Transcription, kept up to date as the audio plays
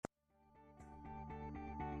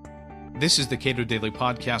This is the Cato Daily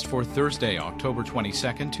Podcast for Thursday, October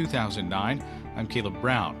 22nd, 2009. I'm Caleb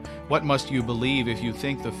Brown. What must you believe if you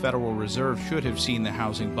think the Federal Reserve should have seen the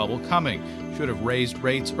housing bubble coming, should have raised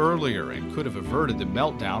rates earlier, and could have averted the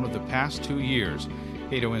meltdown of the past 2 years?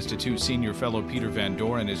 Cato Institute senior fellow Peter Van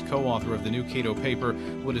Doren is co-author of the new Cato paper,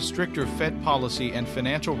 Would a Stricter Fed Policy and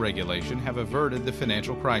Financial Regulation Have Averted the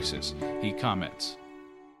Financial Crisis? He comments.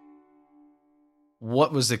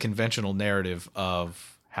 What was the conventional narrative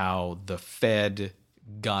of how the Fed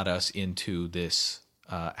got us into this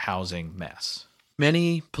housing mess?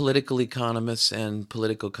 Many political economists and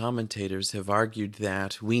political commentators have argued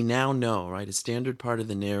that we now know, right? A standard part of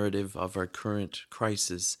the narrative of our current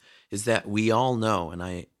crisis is that we all know,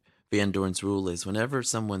 and Van Doren's rule is whenever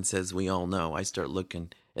someone says we all know, I start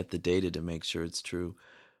looking at the data to make sure it's true.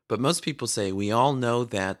 But most people say we all know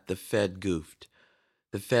that the Fed goofed.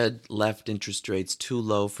 The Fed left interest rates too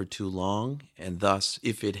low for too long, and thus,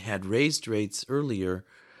 if it had raised rates earlier,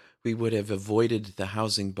 we would have avoided the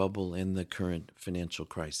housing bubble and the current financial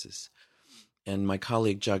crisis. And my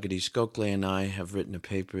colleague Jagadish Gokhale and I have written a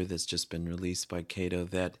paper that's just been released by Cato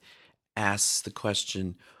that asks the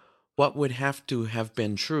question, what would have to have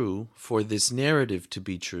been true for this narrative to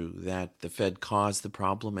be true, that the Fed caused the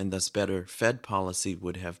problem and thus better Fed policy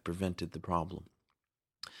would have prevented the problem?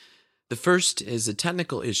 The first is a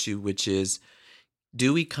technical issue, which is,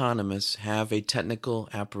 do economists have a technical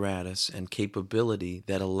apparatus and capability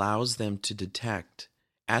that allows them to detect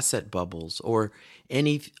asset bubbles or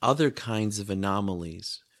any other kinds of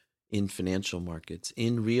anomalies in financial markets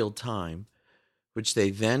in real time, which they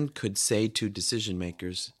then could say to decision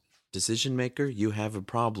makers, decision maker, you have a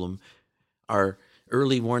problem. Our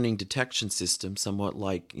early warning detection system, somewhat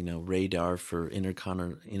like radar for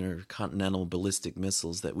intercontinental ballistic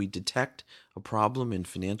missiles, that we detect a problem in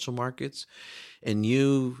financial markets, and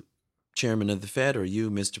you, Chairman of the Fed, or you,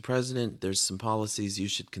 Mr. President, there's some policies you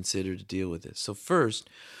should consider to deal with this. So first,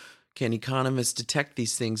 can economists detect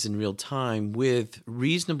these things in real time with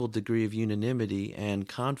reasonable degree of unanimity and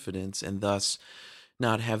confidence, and thus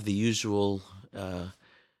not have the usual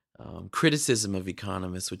criticism of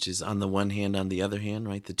economists, which is on the one hand, on the other hand,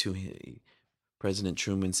 right? President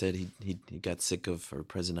Truman said he got sick of, or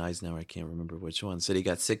President Eisenhower, I can't remember which one, said he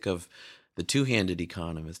got sick of the two-handed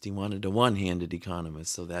economist. He wanted a one-handed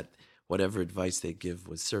economist so that whatever advice they give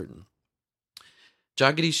was certain.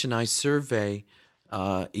 Jagadish and I survey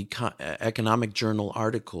economic journal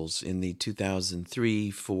articles in the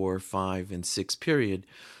 2003, 4, 5, and 6 period,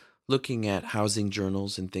 looking at housing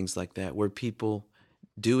journals and things like that, where people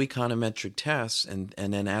do econometric tests and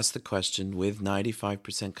then ask the question with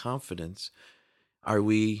 95% confidence, are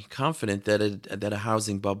we confident that a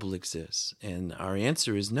housing bubble exists? And our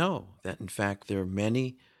answer is no, that in fact there are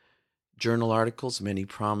many journal articles, many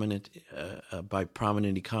prominent by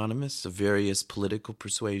prominent economists of various political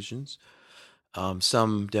persuasions,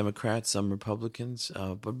 some Democrats, some Republicans,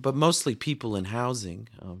 but mostly people in housing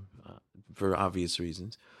for obvious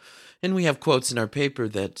reasons. And we have quotes in our paper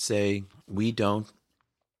that say we don't.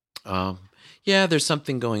 There's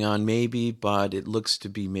something going on maybe, but it looks to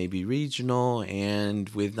be maybe regional, and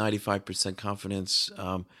with 95% confidence,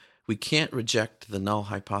 we can't reject the null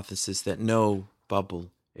hypothesis that no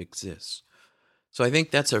bubble exists. So I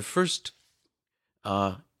think that's our first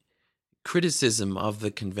criticism of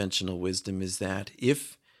the conventional wisdom, is that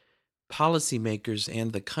if policymakers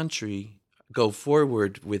and the country go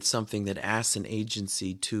forward with something that asks an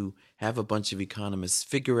agency to have a bunch of economists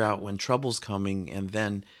figure out when trouble's coming and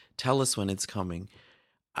then tell us when it's coming,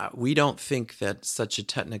 we don't think that such a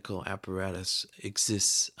technical apparatus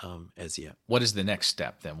exists as yet. What is the next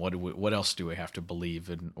step then? What else do we have to believe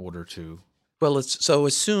in order to? Well,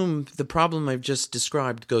 assume the problem I've just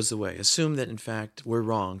described goes away. Assume that in fact we're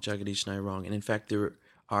wrong, Jagadish and I are wrong, and in fact there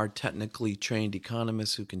are technically trained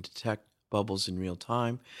economists who can detect bubbles in real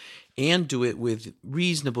time and do it with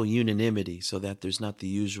reasonable unanimity so that there's not the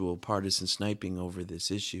usual partisan sniping over this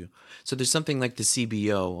issue. So there's something like the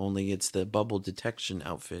CBO, only it's the bubble detection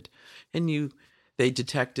outfit. And they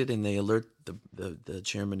detect it and they alert the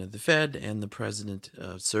chairman of the Fed and the president,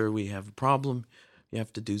 sir, we have a problem. You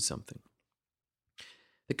have to do something.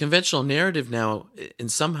 The conventional narrative now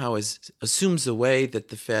somehow assumes away that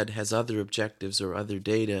the Fed has other objectives or other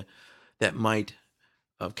data that might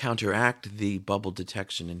counteract the bubble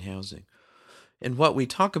detection in housing. And what we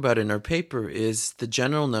talk about in our paper is the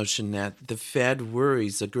general notion that the Fed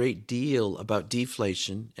worries a great deal about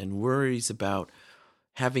deflation and worries about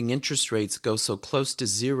having interest rates go so close to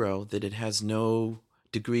zero that it has no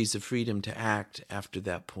degrees of freedom to act after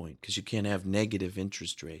that point, because you can't have negative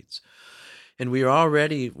interest rates. And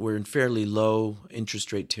we're in fairly low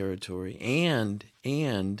interest rate territory, and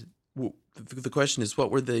the question is,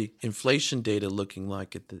 what were the inflation data looking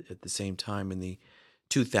like at the same time in the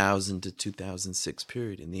 2000 to 2006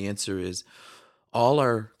 period? And the answer is all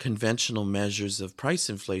our conventional measures of price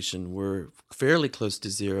inflation were fairly close to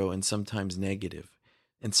zero and sometimes negative.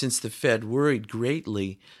 And since the Fed worried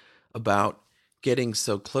greatly about getting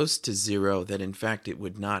so close to zero that in fact it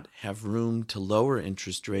would not have room to lower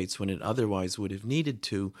interest rates when it otherwise would have needed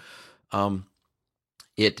to,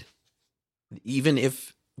 it even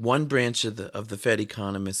if one branch of the Fed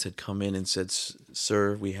economists had come in and said,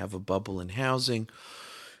 "Sir, we have a bubble in housing,"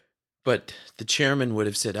 but the chairman would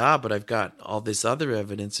have said, but I've got all this other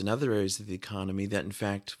evidence in other areas of the economy that in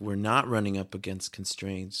fact we're not running up against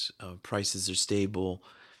constraints. Prices are stable.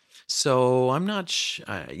 So I'm not,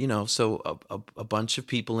 so a bunch of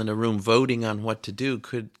people in a room voting on what to do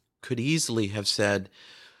could easily have said,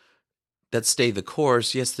 let's stay the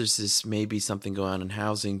course. Yes, there's this maybe something going on in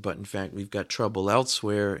housing, but in fact we've got trouble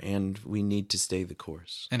elsewhere and we need to stay the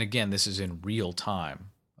course. And again, this is in real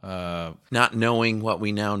time. Not knowing what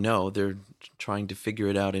we now know, they're trying to figure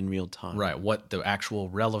it out in real time. Right. What the actual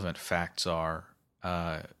relevant facts are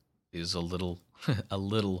is a little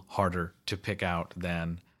harder to pick out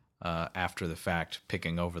than after the fact,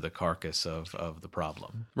 picking over the carcass of the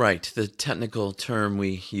problem. Right. The technical term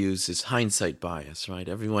we use is hindsight bias, right?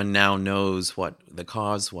 Everyone now knows what the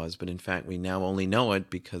cause was, but in fact we now only know it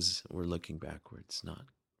because we're looking backwards, not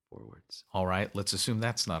forwards. All right. Let's assume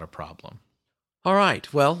that's not a problem. All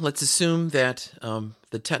right. Well, let's assume that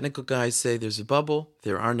the technical guys say there's a bubble.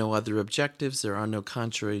 There are no other objectives. There are no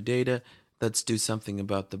contrary data. Let's do something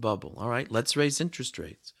about the bubble. All right. Let's raise interest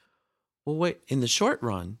rates. Well, wait. In the short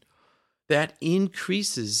run, that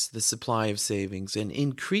increases the supply of savings and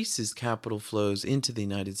increases capital flows into the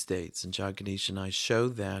United States. And Jagadish and I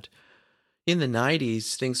showed that in the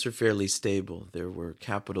 90s, things were fairly stable. There were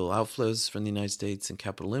capital outflows from the United States and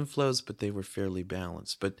capital inflows, but they were fairly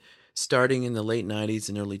balanced. But starting in the late 90s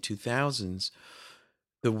and early 2000s,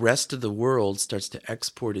 the rest of the world starts to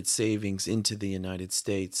export its savings into the United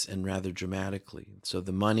States, and rather dramatically. So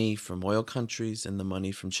the money from oil countries and the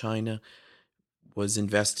money from China was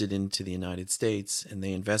invested into the United States, and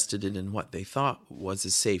they invested it in what they thought was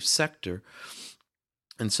a safe sector.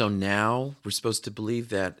 And so now we're supposed to believe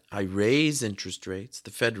that I raise interest rates,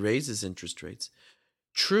 the Fed raises interest rates.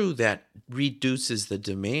 True, that reduces the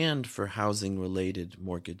demand for housing-related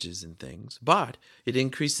mortgages and things, but it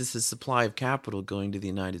increases the supply of capital going to the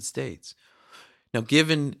United States. Now,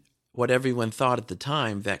 given what everyone thought at the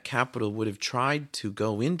time, that capital would have tried to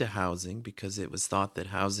go into housing because it was thought that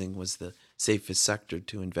housing was the safest sector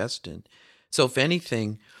to invest in. So if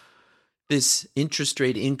anything, this interest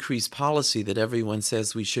rate increase policy that everyone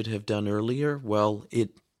says we should have done earlier, well,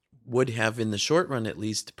 it would have, in the short run at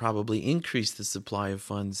least, probably increased the supply of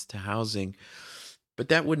funds to housing. But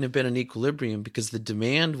that wouldn't have been an equilibrium because the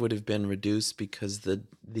demand would have been reduced because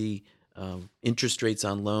the interest rates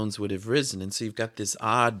on loans would have risen. And so you've got this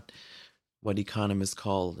odd, what economists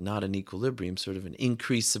call not an equilibrium, sort of an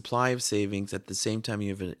increased supply of savings. At the same time,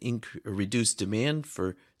 you have a reduced demand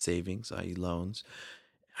for savings, i.e. loans.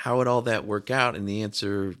 How would all that work out? And the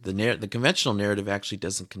answer, the conventional narrative actually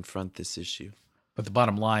doesn't confront this issue. But the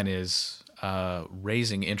bottom line is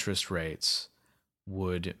raising interest rates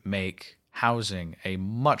would make housing a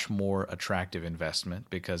much more attractive investment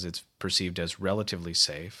because it's perceived as relatively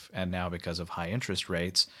safe. And now because of high interest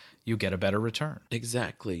rates, you get a better return.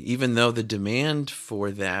 Exactly. Even though the demand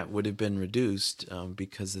for that would have been reduced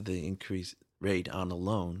because of the increased rate on a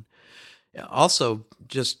loan. Also,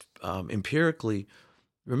 just empirically,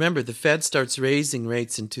 remember, the Fed starts raising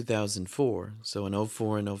rates in 2004. So in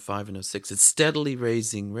 04 and 05 and 06, it's steadily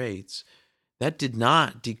raising rates. That did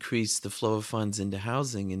not decrease the flow of funds into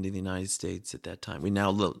housing into the United States at that time. We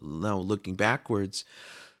now looking backwards,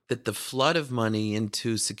 that the flood of money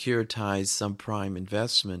into securitized subprime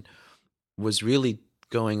investment was really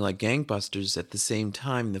going like gangbusters at the same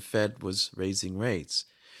time the Fed was raising rates.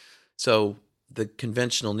 So the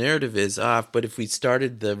conventional narrative is, but if we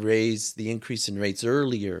started the increase in rates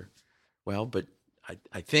earlier, well, but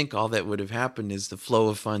I think all that would have happened is the flow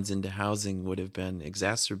of funds into housing would have been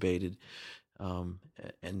exacerbated.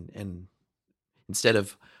 And instead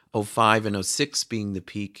of 05 and 06 being the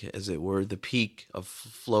peak, as it were, the peak of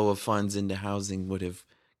flow of funds into housing would have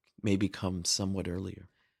maybe come somewhat earlier.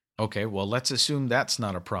 Okay, well, let's assume that's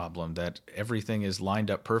not a problem, that everything is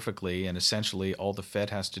lined up perfectly and essentially all the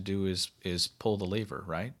Fed has to do is pull the lever,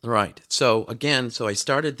 right? Right. So again, I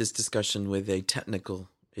started this discussion with a technical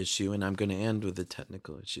issue, and I'm going to end with a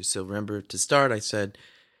technical issue. So remember, to start, I said,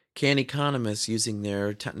 can economists using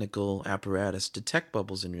their technical apparatus detect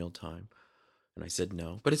bubbles in real time? And I said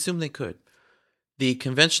no, but assume they could. The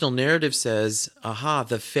conventional narrative says, aha,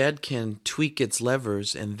 the Fed can tweak its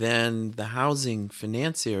levers and then the housing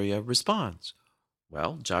finance area responds.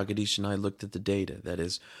 Well, Jagadish and I looked at the data. That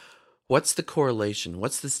is, what's the correlation?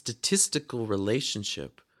 What's the statistical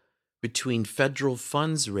relationship between federal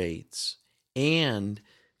funds rates and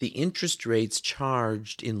the interest rates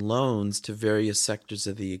charged in loans to various sectors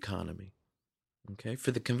of the economy? Okay,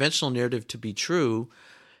 for the conventional narrative to be true,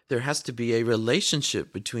 there has to be a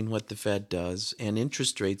relationship between what the Fed does and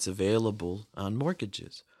interest rates available on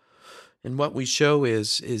mortgages. And what we show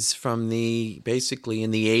is from basically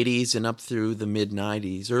in the 80s and up through the mid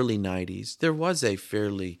 90s, early 90s, there was a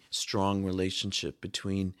fairly strong relationship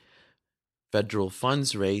between federal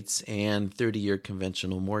funds rates and 30-year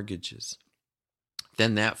conventional mortgages.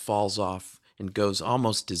 Then that falls off and goes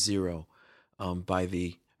almost to zero by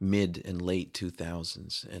the mid and late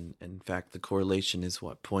 2000s. And in fact, the correlation is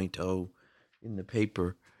what, 0.0 in the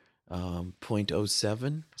paper,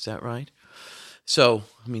 0.07, is that right? So,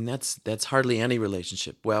 I mean, that's hardly any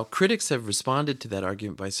relationship. Well, critics have responded to that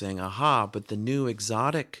argument by saying, aha, but the new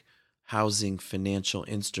exotic housing financial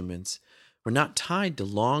instruments were not tied to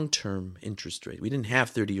long-term interest rate. We didn't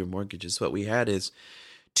have 30-year mortgages. What we had is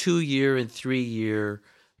 2-year and 3-year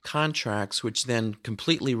contracts, which then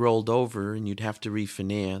completely rolled over and you'd have to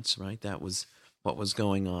refinance, right? That was what was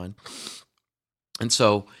going on. And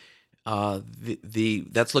so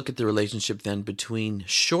let's look at the relationship then between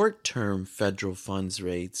short-term federal funds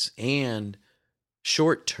rates and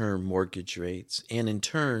short-term mortgage rates, and in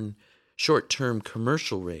turn, short-term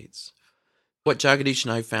commercial rates. What Jagadish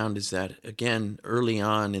and I found is that, again, early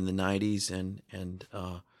on in the 90s and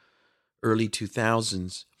early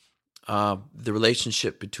 2000s, the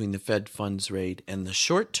relationship between the Fed funds rate and the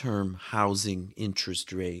short-term housing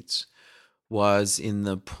interest rates was in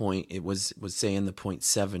the it was say in the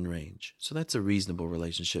 0.7 range. So that's a reasonable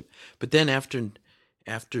relationship. But then after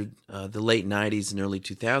the late 90s and early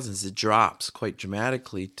 2000s, it drops quite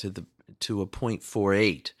dramatically to a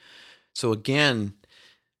 0.48. So again,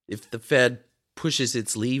 if the Fed pushes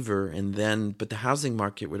its lever but the housing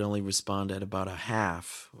market would only respond at about a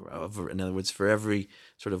half. In other words, for every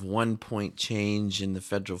sort of 1 point change in the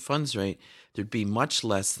federal funds rate, there'd be much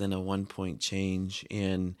less than a 1 point change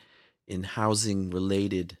in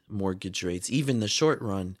housing-related mortgage rates, even the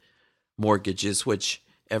short-run mortgages, which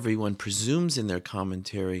everyone presumes in their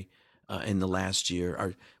commentary in the last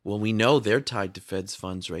year we know they're tied to Fed's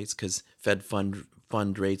funds rates because Fed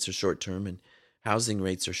fund rates are short-term and housing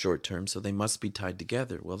rates are short-term, so they must be tied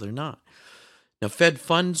together. Well, they're not. Now, Fed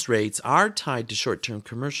funds rates are tied to short-term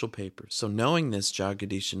commercial paper. So knowing this,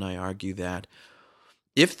 Jagadish and I argue that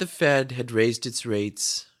if the Fed had raised its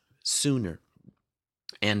rates sooner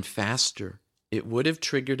and faster, it would have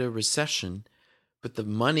triggered a recession, but the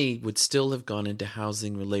money would still have gone into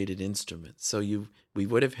housing-related instruments. So we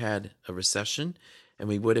would have had a recession, and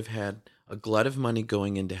we would have had a glut of money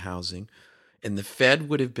going into housing, and the Fed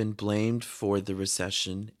would have been blamed for the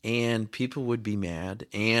recession, and people would be mad,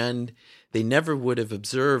 and they never would have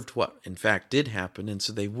observed what, in fact, did happen, and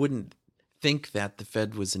so they wouldn't think that the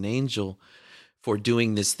Fed was an angel for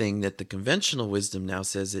doing this thing that the conventional wisdom now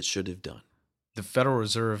says it should have done. The Federal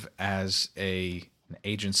Reserve as an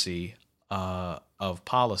agency of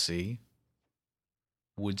policy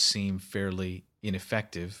would seem fairly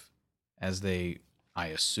ineffective, as they, I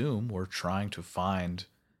assume, were trying to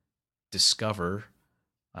discover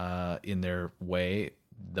in their way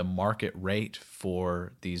the market rate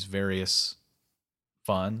for these various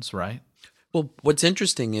funds, right? Well, what's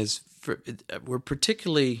interesting is we're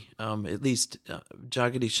particularly, at least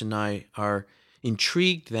Jagadish and I are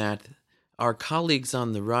intrigued that our colleagues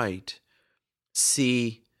on the right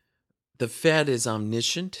see the Fed as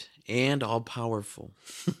omniscient and all-powerful.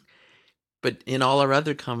 But in all our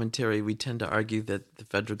other commentary, we tend to argue that the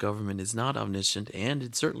federal government is not omniscient and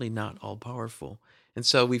it's certainly not all-powerful. And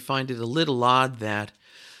so we find it a little odd that,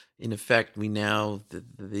 in effect, we now,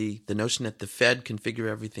 the notion that the Fed can figure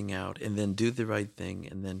everything out and then do the right thing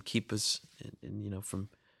and then keep us from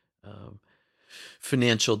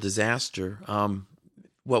financial disaster.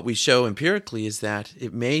 What we show empirically is that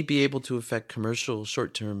it may be able to affect commercial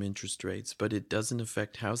short-term interest rates, but it doesn't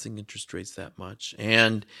affect housing interest rates that much.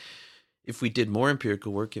 And if we did more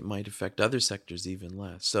empirical work, it might affect other sectors even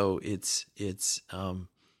less. So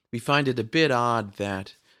we find it a bit odd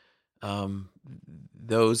that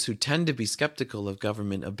those who tend to be skeptical of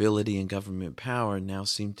government ability and government power now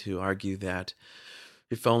seem to argue that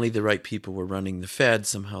if only the right people were running the Fed,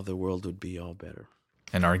 somehow the world would be all better.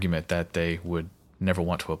 An argument that they would never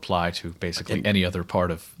want to apply to basically any other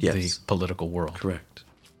part of the political world. Correct.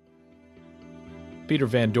 Peter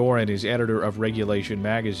Van Doren is editor of Regulation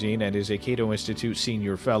Magazine and is a Cato Institute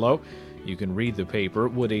Senior Fellow. You can read the paper,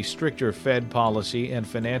 Would a Stricter Fed Policy and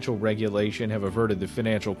Financial Regulation Have Averted the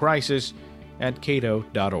Financial Crisis? At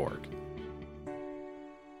cato.org.